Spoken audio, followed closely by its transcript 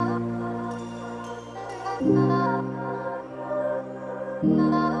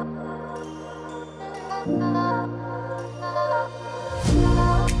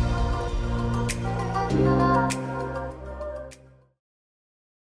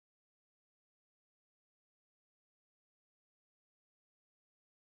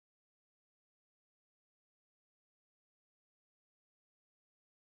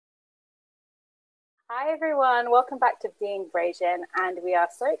Hi everyone, welcome back to Being Brasian, and we are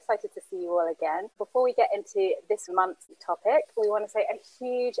so excited to see you all again. Before we get into this month's topic, we want to say a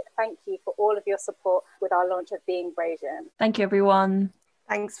huge thank you for all of your support with our launch of Being Brasian. Thank you, everyone.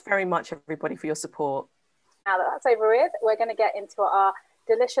 Thanks very much, everybody, for your support. Now that that's over with, we're going to get into our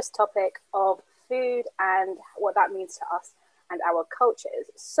delicious topic of food and what that means to us and our cultures.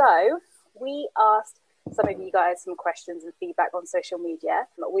 So we asked some of you guys some questions and feedback on social media.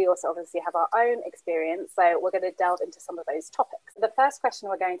 But we also obviously have our own experience, so we're going to delve into some of those topics. The first question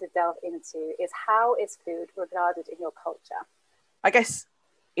we're going to delve into is, how is food regarded in your culture? I guess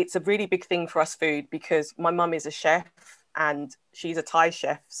it's a really big thing for us, food, because my mum is a chef and she's a Thai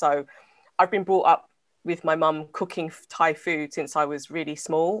chef. So I've been brought up with my mum cooking Thai food since I was really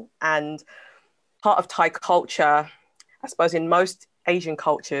small. And part of Thai culture, I suppose in most Asian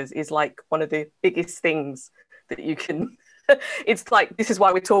cultures, is like one of the biggest things that you can it's like, this is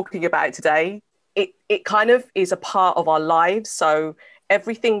why we're talking about it today. It kind of is a part of our lives. So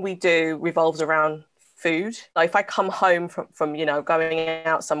everything we do revolves around food. Like if I come home from going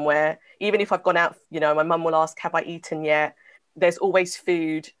out somewhere, even if I've gone out, my mum will ask, have I eaten yet? There's always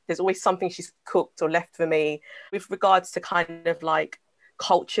food, there's always something she's cooked or left for me. With regards to kind of like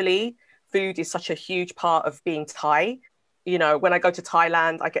culturally, food is such a huge part of being Thai. When I go to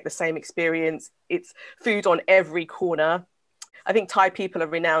Thailand, I get the same experience. It's food on every corner. I think Thai people are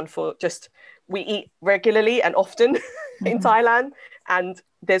renowned for we eat regularly and often in Thailand, and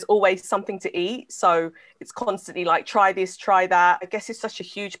there's always something to eat. So it's constantly like, try this, try that. I guess it's such a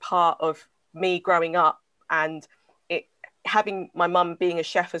huge part of me growing up, and having my mum being a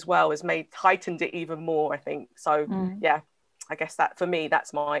chef as well has heightened it even more, I think. So yeah. I guess that for me,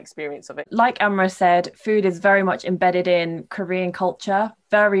 that's my experience of it. Like Amra said, food is very much embedded in Korean culture,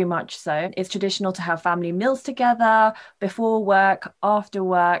 very much so. It's traditional to have family meals together, before work, after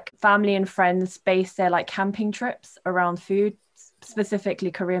work. Family and friends base their like camping trips around food,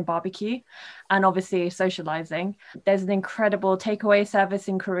 specifically Korean barbecue, and obviously socializing. There's an incredible takeaway service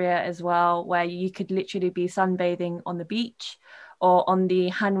in Korea as well, where you could literally be sunbathing on the beach or on the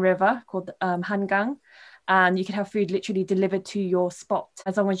Han River called Hangang. And you can have food literally delivered to your spot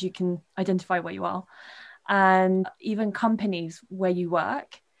as long as you can identify where you are. And even companies where you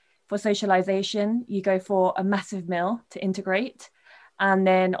work, for socialization, you go for a massive meal to integrate, and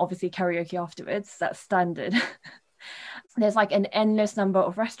then obviously karaoke afterwards. That's standard. There's like an endless number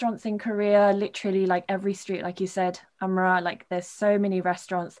of restaurants in Korea, literally like every street, like you said, Amra, like there's so many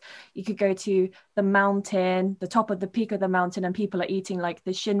restaurants. You could go to the mountain, the top of the peak of the mountain, and people are eating like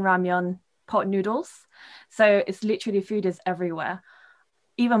the Shin Ramyeon pot noodles. So it's literally, food is everywhere.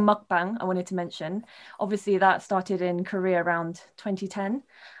 Even mukbang, I wanted to mention, obviously that started in Korea around 2010,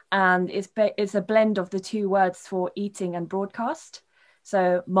 and it's a blend of the two words for eating and broadcast.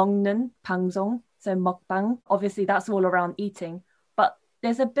 So 먹는 방송, so mukbang, obviously that's all around eating. But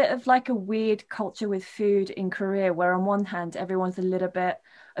there's a bit of like a weird culture with food in Korea, where on one hand everyone's a little bit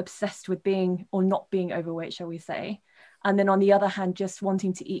obsessed with being or not being overweight, shall we say, and then on the other hand just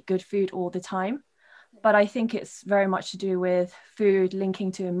wanting to eat good food all the time. But I think it's very much to do with food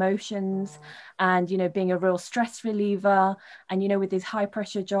linking to emotions and, being a real stress reliever. And, with these high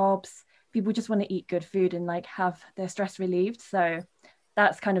pressure jobs, people just want to eat good food and like have their stress relieved. So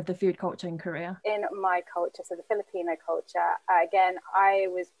that's kind of the food culture in Korea. In my culture, so the Filipino culture, again, I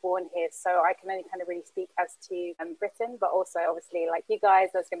was born here, so I can only kind of really speak as to Britain, but also obviously like you guys,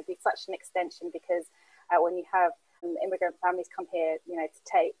 there's going to be such an extension because when you have immigrant families come here, to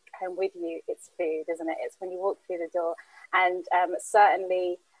take home with you, it's food, isn't it? It's when you walk through the door. And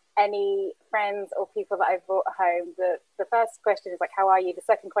certainly any friends or people that I've brought home, the first question is like, how are you? The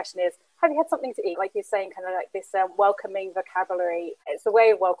second question is, have you had something to eat? Like you're saying, kind of like this welcoming vocabulary. It's a way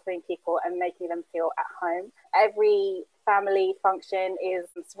of welcoming people and making them feel at home. Every family function is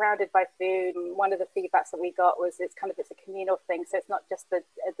surrounded by food. And one of the feedbacks that we got was it's a communal thing. So it's not just the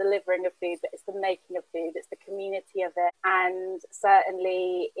delivering of food, but it's the making of food. It's the community of it. And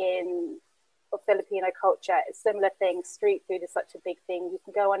certainly in Filipino culture, it's a similar thing. Street food is such a big thing. You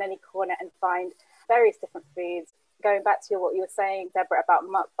can go on any corner and find various different foods. Going back to what you were saying, Deborah, about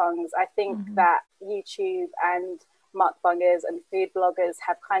mukbangs, I think that YouTube and mukbangers and food bloggers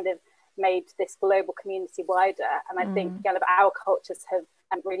have kind of made this global community wider. And I think kind of our cultures have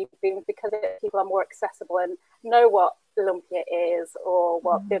and really booming because people are more accessible and know what lumpia is or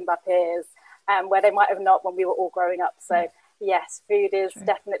what bibimbap is, where they might have not when we were all growing up. So yes, food is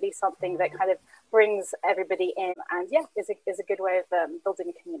definitely something that kind of brings everybody in, and is a good way of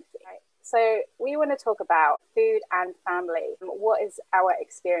building a community. Right? So we want to talk about food and family. What is our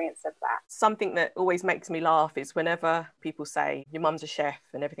experience of that? Something that always makes me laugh is whenever people say your mum's a chef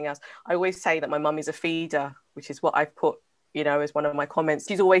and everything else, I always say that my mum is a feeder, which is what I've put, as one of my comments.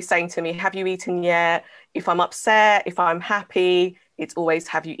 She's always saying to me, have you eaten yet? If I'm upset, if I'm happy, it's always,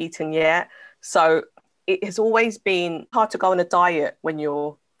 have you eaten yet? So it has always been hard to go on a diet when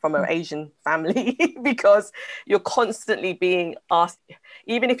you're from an Asian family because you're constantly being asked,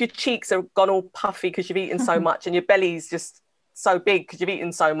 even if your cheeks are gone all puffy because you've eaten so much and your belly's just so big because you've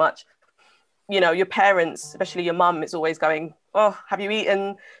eaten so much, your parents, especially your mum, is always going, oh, have you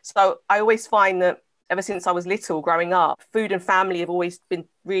eaten? So I always find that ever since I was little growing up, food and family have always been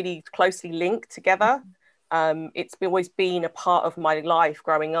really closely linked together. It's always been a part of my life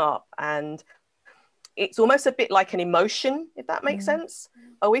growing up, and it's almost a bit like an emotion, if that makes sense.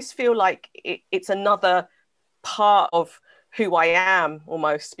 I always feel like it's another part of who I am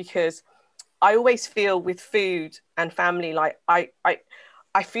almost, because I always feel with food and family, like I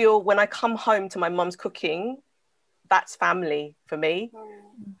feel when I come home to my mum's cooking, that's family for me.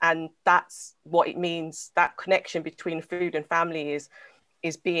 And that's what it means. That connection between food and family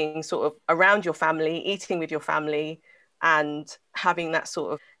is being sort of around your family, eating with your family, and having that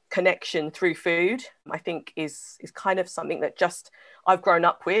sort of connection through food. I think is kind of something that just I've grown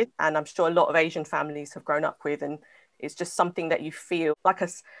up with, and I'm sure a lot of Asian families have grown up with, and it's just something that you feel like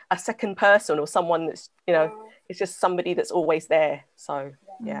a second person, or someone that's it's just somebody that's always there. So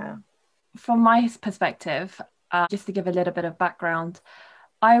yeah. From my perspective, just to give a little bit of background,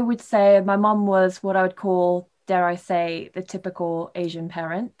 I would say my mum was what I would call, dare I say, the typical Asian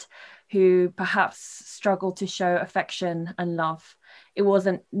parent who perhaps struggled to show affection and love. It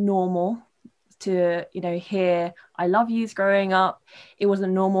wasn't normal to, hear I love yous growing up. It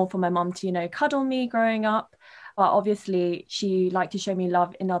wasn't normal for my mum to, cuddle me growing up. But obviously she liked to show me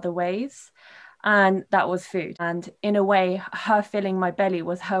love in other ways. And that was food. And in a way, her filling my belly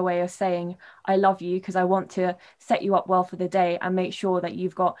was her way of saying, I love you because I want to set you up well for the day and make sure that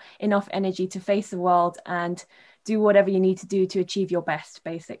you've got enough energy to face the world and do whatever you need to do to achieve your best,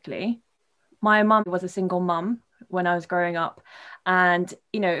 basically. My mum was a single mum when I was growing up. And,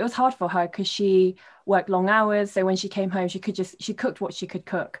 it was hard for her because she worked long hours. So when she came home, she cooked what she could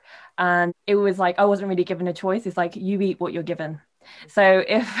cook. And it was like, I wasn't really given a choice. It's like, you eat what you're given. So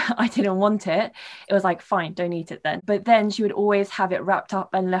if I didn't want it, it was like, fine, don't eat it then. But then she would always have it wrapped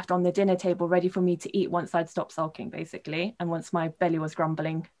up and left on the dinner table ready for me to eat once I'd stopped sulking, basically. And once my belly was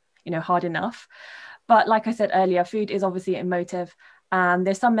grumbling, hard enough. But like I said earlier, food is obviously emotive. And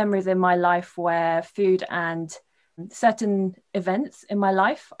there's some memories in my life where food and certain events in my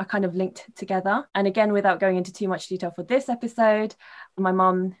life are kind of linked together. And again, without going into too much detail for this episode, my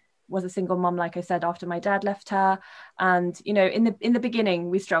mum was a single mum, like I said, after my dad left her. And, in the beginning,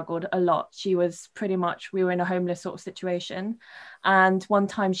 we struggled a lot. We were in a homeless sort of situation. And one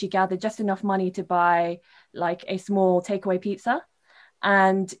time she gathered just enough money to buy like a small takeaway pizza.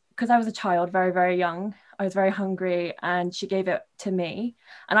 And because I was a child, very, very young, I was very hungry, and she gave it to me.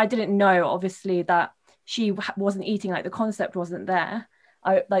 And I didn't know, obviously, that she wasn't eating, like the concept wasn't there.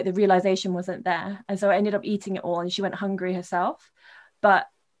 The realization wasn't there. And so I ended up eating it all, and she went hungry herself. But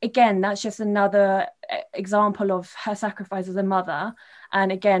again, that's just another example of her sacrifice as a mother.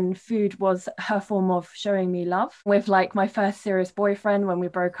 And again, food was her form of showing me love. With like my first serious boyfriend, when we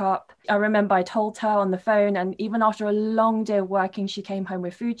broke up, I remember I told her on the phone, and even after a long day of working, she came home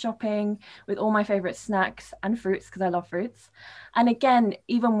with food shopping, with all my favorite snacks and fruits, because I love fruits. And again,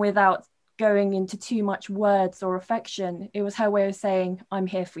 even without going into too much words or affection, it was her way of saying, I'm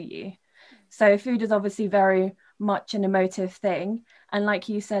here for you. So food is obviously very much an emotive thing. And like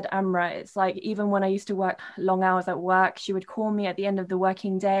you said, Amra, it's like even when I used to work long hours at work, she would call me at the end of the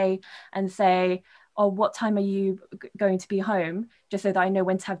working day and say, oh, what time are you going to be home? Just so that I know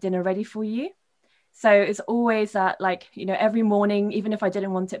when to have dinner ready for you. So it's always that, like, every morning, even if I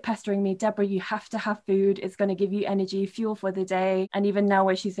didn't want it, pestering me, Deborah, you have to have food. It's going to give you energy, fuel for the day. And even now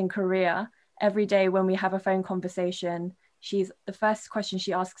where she's in Korea, every day when we have a phone conversation, the first question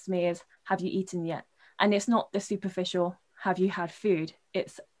she asks me is, have you eaten yet? And it's not the superficial, have you had food?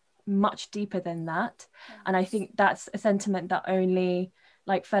 It's much deeper than that. Yes. And I think that's a sentiment that only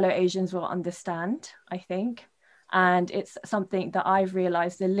like fellow Asians will understand, I think. And it's something that I've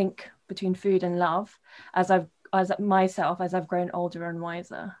realized, the link between food and love as I've grown older and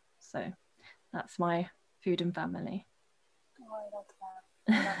wiser. So that's my food and family. Oh, I love that.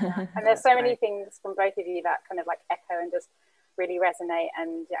 I love that. And there's so many things from both of you that kind of like echo and just really resonate.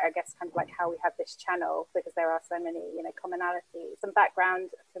 And yeah, I guess kind of like how we have this channel, because there are so many, you know, commonalities. Some background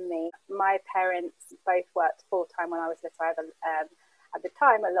for me: my parents both worked full time when I was little. I had at the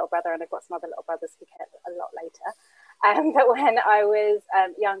time a little brother, and I've got some other little brothers who came a lot later. But when I was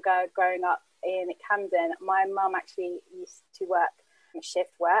younger, growing up in Camden, my mum actually used to work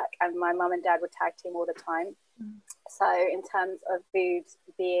shift work, and my mum and dad would tag team all the time. So in terms of food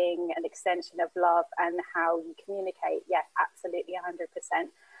being an extension of love and how you communicate, yeah, absolutely 100%.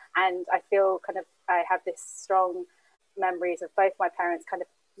 And I feel kind of I have this strong memories of both my parents. Kind of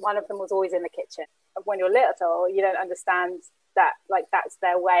one of them was always in the kitchen. When you're little, you don't understand that, like, that's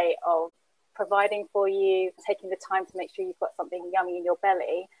their way of providing for you, taking the time to make sure you've got something yummy in your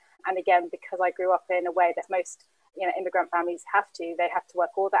belly. And again, because I grew up in a way that most, you know, immigrant families they have to work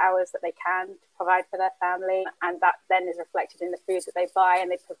all the hours that they can to provide for their family, and that then is reflected in the food that they buy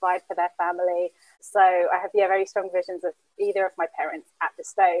and they provide for their family. So I have very strong visions of either of my parents at the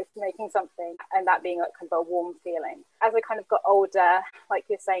stove making something, and that being like kind of a warm feeling. As I kind of got older, like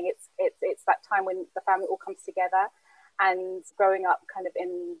you're saying, it's that time when the family all comes together. And growing up kind of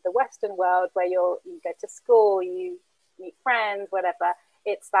in the Western world, where you go to school, you meet friends, whatever,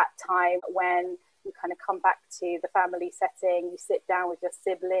 it's that time when you kind of come back to the family setting, you sit down with your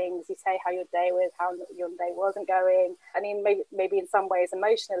siblings, you say how your day was, how your day wasn't going. I mean, maybe in some ways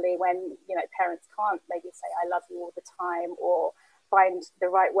emotionally, when, you know, parents can't maybe say, I love you all the time, or find the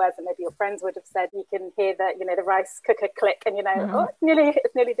right words that maybe your friends would have said. You can hear the, you know, the rice cooker click, and, you know, oh,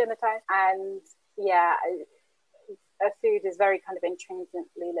 it's nearly dinner time. And yeah, food is very kind of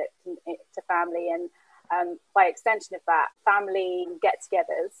intrinsically linked to family, and by extension of that, family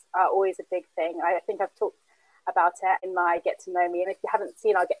get-togethers are always a big thing. I think I've talked about it in my Get to Know Me, and if you haven't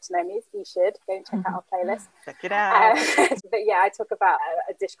seen our Get to Know Me's, you should go and check out our playlist. Check it out. But yeah, I talk about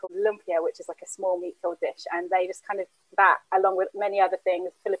a dish called lumpia, which is like a small meat-filled dish, and they just kind of, that along with many other things,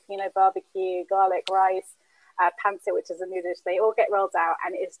 Filipino barbecue, garlic rice, pancit, which is a new dish, they all get rolled out,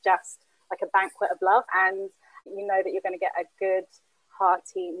 and it's just like a banquet of love. And you know that you're going to get a good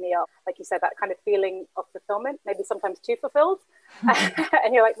hearty meal, like you said, that kind of feeling of fulfillment, maybe sometimes too fulfilled.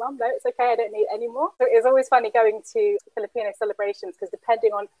 And you're like, Mom, no, it's okay, I don't need any more. So it's always funny going to Filipino celebrations, because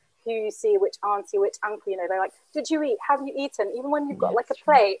depending on who you see, which auntie, which uncle, you know, they're like, did you eat, have you eaten? Even when you've got like a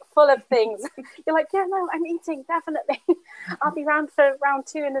plate full of things, you're like, yeah, no, I'm eating, definitely. I'll be round for round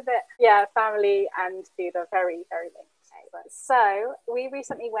 2 in a bit. Yeah, family and food are very, very linked. So we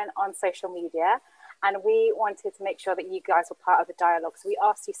recently went on social media, and we wanted to make sure that you guys were part of the dialogue. So we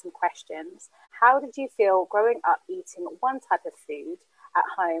asked you some questions. How did you feel growing up eating one type of food at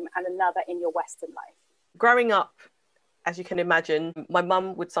home and another in your Western life? Growing up, as you can imagine, my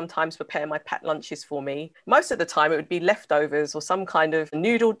mum would sometimes prepare my packed lunches for me. Most of the time it would be leftovers or some kind of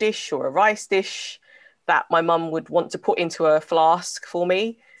noodle dish or a rice dish that my mum would want to put into a flask for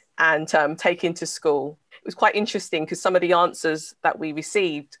me and take into school. It was quite interesting because some of the answers that we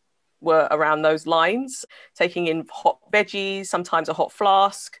received were around those lines, taking in hot veggies, sometimes a hot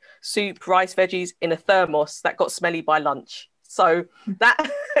flask, soup, rice, veggies in a thermos that got smelly by lunch. So that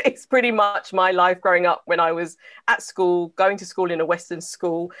is pretty much my life growing up when I was at school, going to school in a Western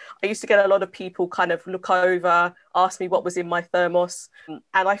school. I used to get a lot of people kind of look over, ask me what was in my thermos. And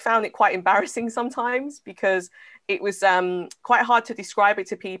I found it quite embarrassing sometimes because it was quite hard to describe it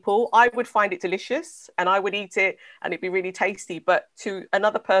to people. I would find it delicious and I would eat it and it'd be really tasty. But to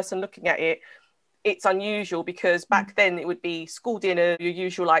another person looking at it, it's unusual because back then it would be school dinner, your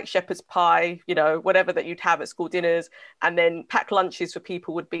usual like shepherd's pie, you know, whatever that you'd have at school dinners. And then packed lunches for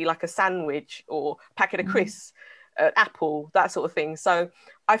people would be like a sandwich or packet of crisps, apple, that sort of thing. So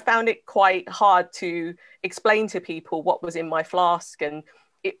I found it quite hard to explain to people what was in my flask. And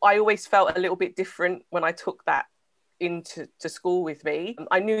I always felt a little bit different when I took that into school with me.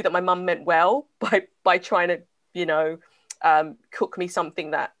 I knew that my mum meant well by trying to, you know, cook me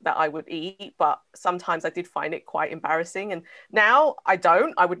something that I would eat, but sometimes I did find it quite embarrassing. And now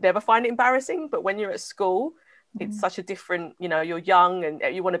I would never find it embarrassing, but when you're at school, it's such a different, you know, you're young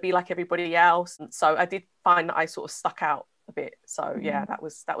and you want to be like everybody else. And so I did find that I sort of stuck out a bit. So yeah, that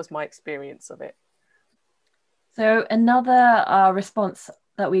was my experience of it. So another response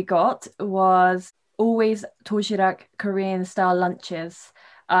that we got was always 도시락 Korean style lunches.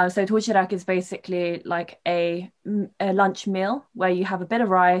 So 도시락 is basically like a lunch meal where you have a bit of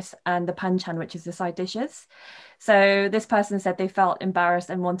rice and the banchan, which is the side dishes. So this person said they felt embarrassed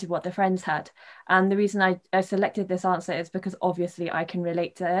and wanted what their friends had. And the reason I selected this answer is because obviously I can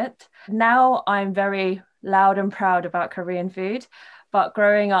relate to it. Now I'm very loud and proud about Korean food, But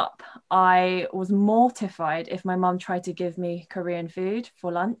growing up, I was mortified if my mum tried to give me Korean food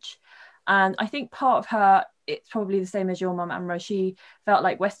for lunch. And I think part of her, it's probably the same as your mum, Amra. She felt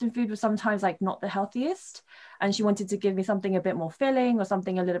like Western food was sometimes like not the healthiest. And she wanted to give me something a bit more filling or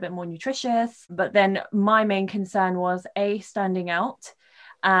something a little bit more nutritious. But then my main concern was A, standing out,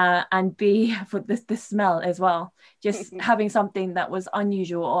 and B, for the smell as well. Just having something that was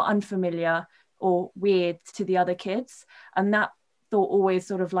unusual or unfamiliar or weird to the other kids. And that thought always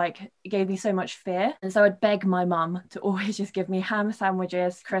sort of like gave me so much fear. And so I'd beg my mum to always just give me ham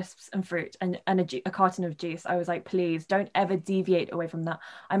sandwiches, crisps and fruit and a carton of juice. I was like, please don't ever deviate away from that.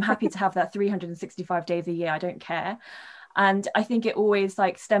 I'm happy to have that 365 days a year. I don't care. And I think it always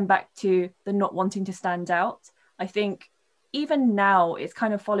like stemmed back to the not wanting to stand out. I think even now it's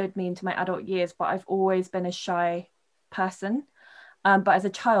kind of followed me into my adult years, but I've always been a shy person. But as a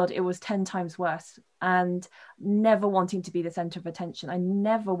child, it was 10 times worse, and never wanting to be the center of attention. I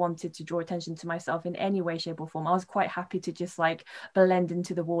never wanted to draw attention to myself in any way, shape or form. I was quite happy to just like blend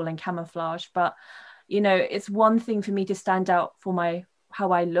into the wall and camouflage. But, you know, it's one thing for me to stand out for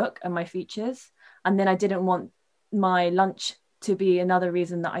how I look and my features. And then I didn't want my lunch to be another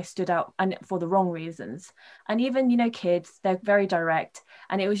reason that I stood out, and for the wrong reasons. And even, you know, kids, they're very direct.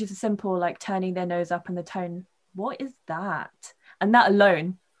 And it was just a simple like turning their nose up and the tone. What is that? And that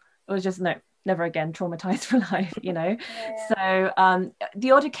alone, it was just no, never again, traumatized for life, you know. Yeah. So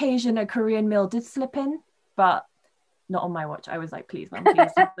the odd occasion a Korean meal did slip in, but not on my watch. I was like, please, mum,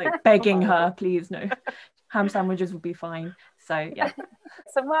 please, like begging her, please, no. Ham sandwiches would be fine. So yeah.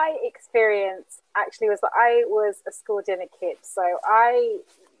 So my experience actually was that I was a school dinner kid. So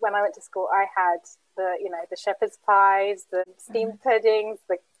when I went to school, I had the shepherd's pies, the steamed puddings,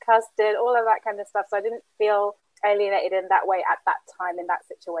 the custard, all of that kind of stuff. So I didn't feel alienated in that way at that time in that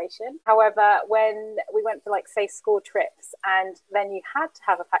situation. However, when we went for like say school trips and then you had to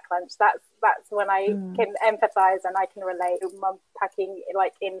have a packed lunch, that's when I can empathize and I can relate. Mum packing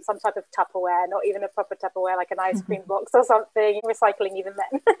like in some type of Tupperware, not even a proper Tupperware, like an ice cream box or something, recycling even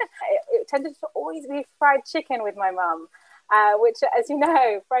then. it tended to always be fried chicken with my mum. Which, as you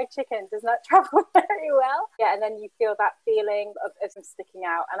know, fried chicken does not travel very well. Yeah, and then you feel that feeling of them sticking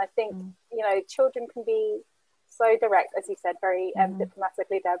out. And I think, you know, children can be so direct, as you said, very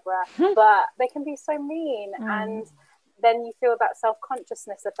diplomatically, Deborah, but they can be so mean. And then you feel that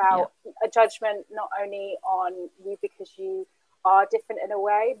self-consciousness about a judgment not only on you because you are different in a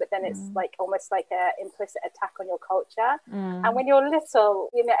way, but then it's like almost like a implicit attack on your culture. And when you're little,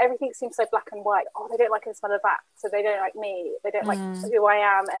 you know, everything seems so black and white. Oh, they don't like the smell of that, so they don't like me, they don't like who I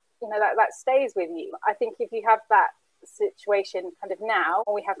am. You know, that stays with you. I think if you have that situation kind of now,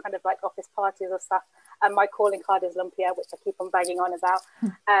 when we have kind of like office parties or stuff, and my calling card is lumpia, which I keep on banging on about,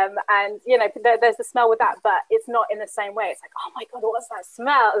 and you know, there's the smell with that, but it's not in the same way. It's like, oh my god, what's that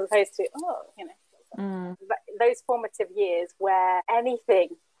smell, as opposed to, oh, you know, those formative years where anything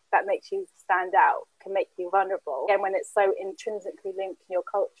that makes you stand out can make you vulnerable, and when it's so intrinsically linked in your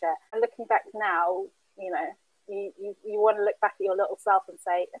culture. And looking back now, you know, you want to look back at your little self and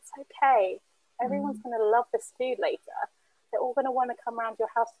say, it's okay, everyone's going to love this food later. They're all going to want to come around your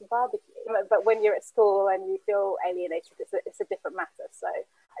house for barbecue. But when you're at school and you feel alienated, it's a different matter. So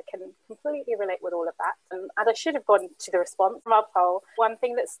I can completely relate with all of that. And I should have gone to the response from our poll. One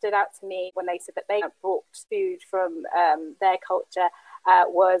thing that stood out to me when they said that they brought food from their culture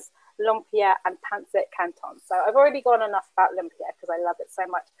was lumpia and pancit canton. So I've already gone enough about lumpia because I love it so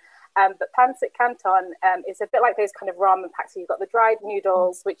much. But pancit canton is a bit like those kind of ramen packs. So you've got the dried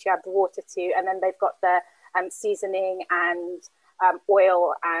noodles, which you add the water to, and then they've got the seasoning and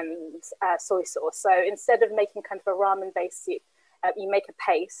oil and soy sauce. So instead of making kind of a ramen-based soup, you make a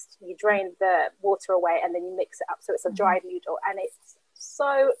paste, you drain the water away, and then you mix it up. So it's a dried noodle, and it's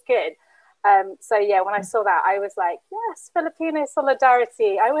so good. So yeah, when I saw that, I was like, yes, Filipino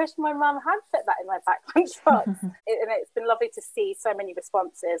solidarity. I wish my mum had put that in my back lunch box. And it's been lovely to see so many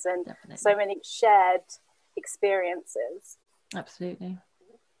responses and so many shared experiences. Absolutely.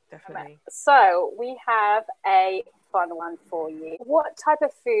 Definitely. So we have a fun one for you. What type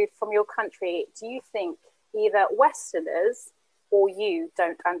of food from your country do you think either Westerners or you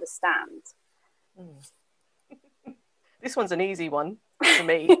don't understand? This one's an easy one for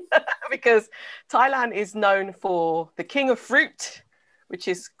me because Thailand is known for the king of fruit, which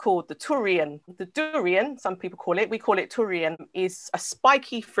is called the durian. The durian, some people call it, we call it durian, is a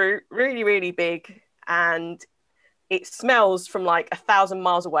spiky fruit, really, really big, and it smells from like 1,000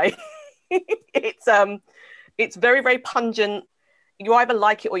 miles away. It's very, very pungent. You either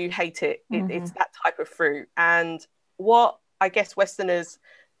like it or you hate it. It's that type of fruit. And what I guess Westerners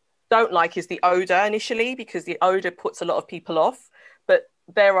don't like is the odor initially, because the odor puts a lot of people off.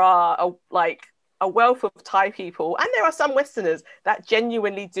 there are a wealth of Thai people, and there are some Westerners that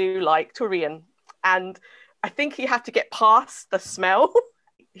genuinely do like durian. And I think you have to get past the smell.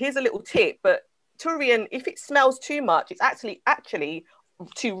 Here's a little tip, but durian, if it smells too much, it's actually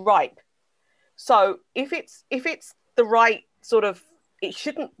too ripe. So if it's the right sort of, it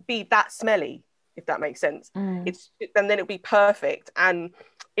shouldn't be that smelly, if that makes sense. And then it'll be perfect. And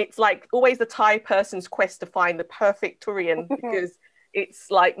it's like always the Thai person's quest to find the perfect durian, because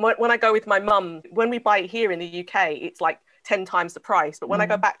it's like when I go with my mum, when we buy it here in the UK, it's like 10 times the price. But when I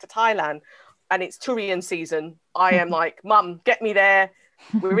go back to Thailand and it's durian season, I am like, Mum, get me there.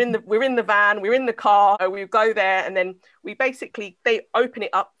 We're in the van, we're in the car, we go there, and then they open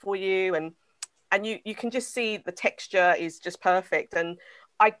it up for you, and you can just see the texture is just perfect. And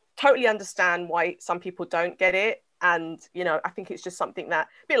I totally understand why some people don't get it. And, you know, I think it's just something that,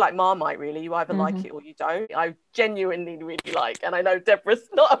 a bit like Marmite, really, you either like it or you don't. I genuinely really like, and I know Deborah's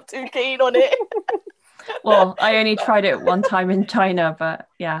not too keen on it. Well, I only tried it one time in China, but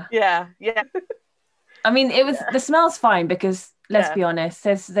yeah. Yeah. I mean, the smell's fine, because let's be honest,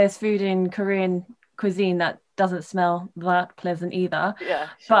 there's food in Korean cuisine that doesn't smell that pleasant either. Yeah,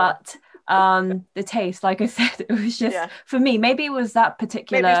 sure. But the taste, like I said, it was just, for me, maybe it was that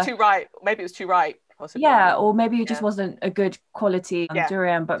particular. Maybe it was too ripe. Possibly. Yeah, or maybe it just wasn't a good quality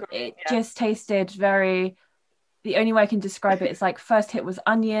durian, but it just tasted very. The only way I can describe it is like first hit was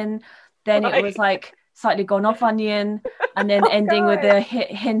onion, then it was like slightly gone off onion, and then ending with a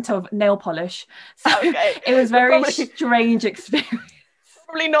hint of nail polish. So it was very strange experience.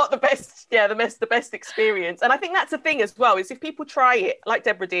 Probably not the best, the best experience. And I think that's the thing as well, is if people try it, like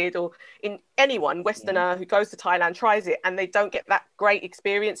Deborah did, or in anyone, Westerner who goes to Thailand tries it and they don't get that great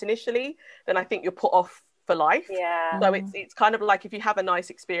experience initially, then I think you're put off for life. Yeah. So it's kind of like, if you have a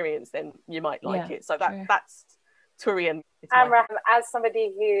nice experience, then you might like it. So that's durian. Amra, as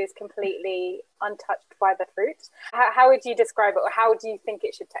somebody who is completely untouched by the fruit, how would you describe it, or how do you think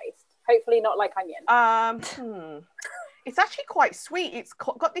it should taste? Hopefully not like onion. It's actually quite sweet. It's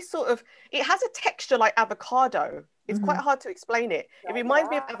got this sort of, it has a texture like avocado. It's quite hard to explain it. It reminds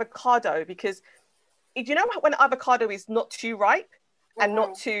me of avocado, because you know when avocado is not too ripe and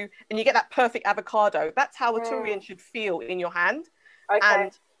not too, and you get that perfect avocado, that's how a durian should feel in your hand.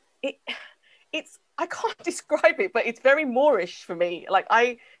 And it's, I can't describe it, but it's very Moorish for me. Like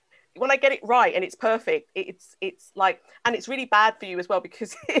when I get it right and it's perfect, it's like, and it's really bad for you as well,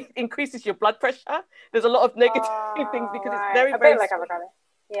 because it increases your blood pressure. There's a lot of negative things, because it's very, very like sweet. avocado.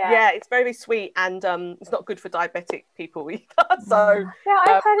 Yeah, it's very, very sweet, and it's not good for diabetic people either. So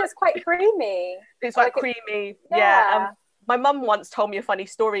I've heard it's quite creamy. It's like creamy. My mum once told me a funny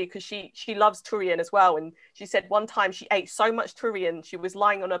story, because she loves durian as well, and she said one time she ate so much durian, she was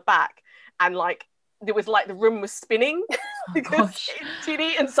lying on her back, and like it was like the room was spinning because she'd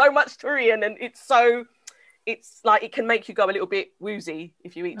eaten so much durian, and it's like it can make you go a little bit woozy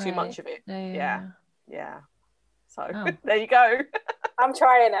if you eat too much of it. Yeah. So there you go. I'm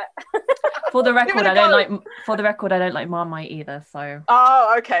trying it. For the record, I don't like Marmite either. So.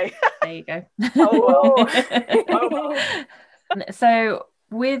 Oh, okay. There you go. Oh. So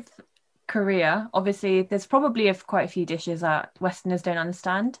with Korea, obviously there's probably quite a few dishes that Westerners don't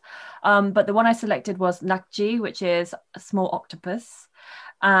understand, but the one I selected was nakji, which is a small octopus,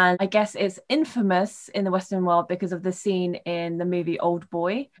 and I guess it's infamous in the Western world because of the scene in the movie Old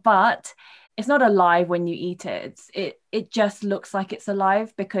Boy, but it's not alive when you eat it. It just looks like it's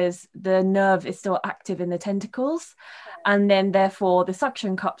alive because the nerve is still active in the tentacles, and then therefore the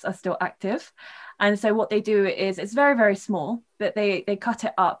suction cups are still active. And so what they do is, it's very, very small, but they cut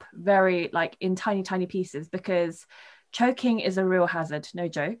it up very like in tiny, tiny pieces, because choking is a real hazard, no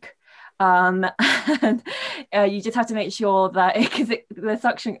joke. And you just have to make sure that the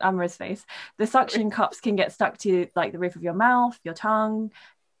suction, Amra's face, the suction cups can get stuck to like the roof of your mouth, your tongue,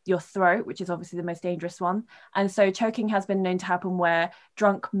 your throat, which is obviously the most dangerous one. And so choking has been known to happen where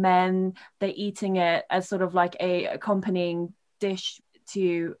drunk men, they're eating it as sort of like a accompanying dish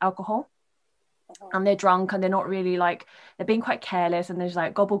to alcohol. And they're drunk and they're not really like, they're being quite careless, and there's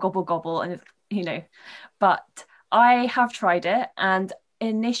like gobble, gobble, gobble. And it's, but I have tried it, and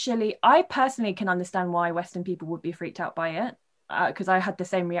initially I personally can understand why Western people would be freaked out by it, because I had the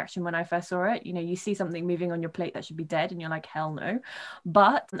same reaction when I first saw it. You see something moving on your plate that should be dead and you're like, hell no.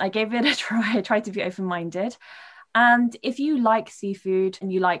 But I gave it a try. I tried to be open-minded. And if you like seafood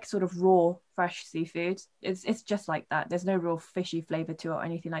and you like sort of raw, fresh seafood, it's just like that. There's no real fishy flavor to it or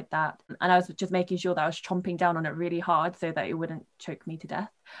anything like that. And I was just making sure that I was chomping down on it really hard so that it wouldn't choke me to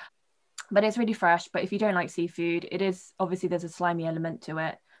death. But it's really fresh. But if you don't like seafood, there's a slimy element to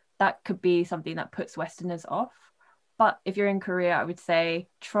it. That could be something that puts Westerners off. But if you're in Korea, I would say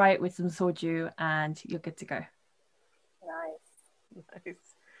try it with some soju and you're good to go. Nice.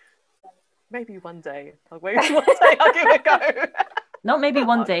 Maybe one day. I'll give it a go. Not maybe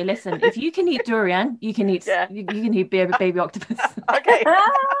one day. Listen, if you can eat durian, you can eat you can eat baby octopus. Okay.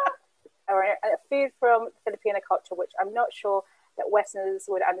 A food from Filipino culture, which I'm not sure that Westerners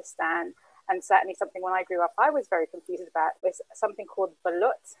would understand, and certainly something when I grew up I was very confused about, was something called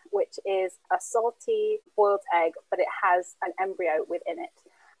balut, which is a salty boiled egg, but it has an embryo within it.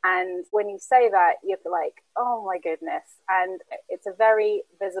 And when you say that, you're like, oh my goodness. And it's a very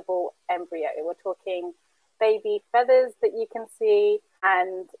visible embryo. We're talking baby feathers that you can see.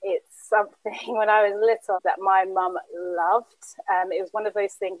 And it's something when I was little that my mum loved. It was one of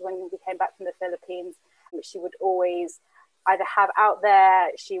those things when we came back from the Philippines, which she would always either have out there,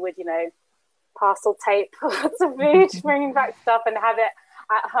 she would, parcel tape lots of food, bringing back stuff and have it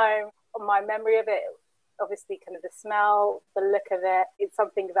at home. My memory of it, obviously kind of the smell, the look of it, it's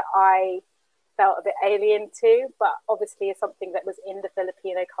something that I felt a bit alien to, but obviously is something that was in the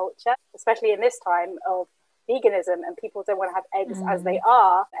Filipino culture, especially in this time of veganism and people don't want to have eggs as they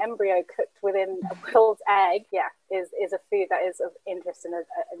are. Embryo cooked within a boiled egg, is a food that is of interest and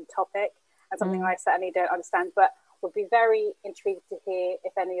a topic, and something I certainly don't understand, but would be very intrigued to hear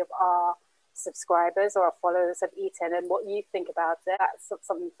if any of our subscribers or our followers have eaten and what you think about it. That's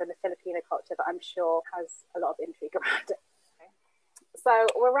something from the Filipino culture that I'm sure has a lot of intrigue around it. So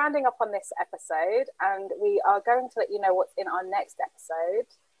we're rounding up on this episode and we are going to let you know what's in our next episode.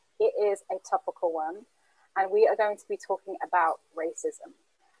 It is a topical one and we are going to be talking about racism,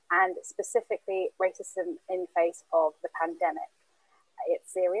 and specifically racism in face of the pandemic.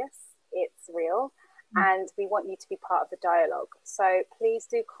 It's serious, it's real, and we want you to be part of the dialogue. So please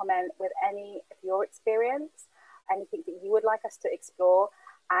do comment with any of your experience, anything that you would like us to explore,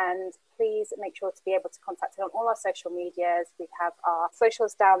 and please make sure to be able to contact us on all our social medias. We have our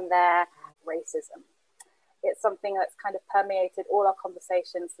socials down there. Racism. It's something that's kind of permeated all our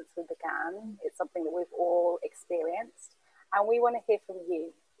conversations since we began. It's something that we've all experienced, and we want to hear from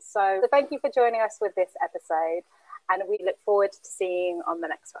you. So thank you for joining us with this episode, and we look forward to seeing you on the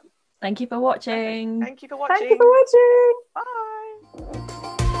next one. Thank you for watching. Thank you for watching. Thank you for watching. Bye.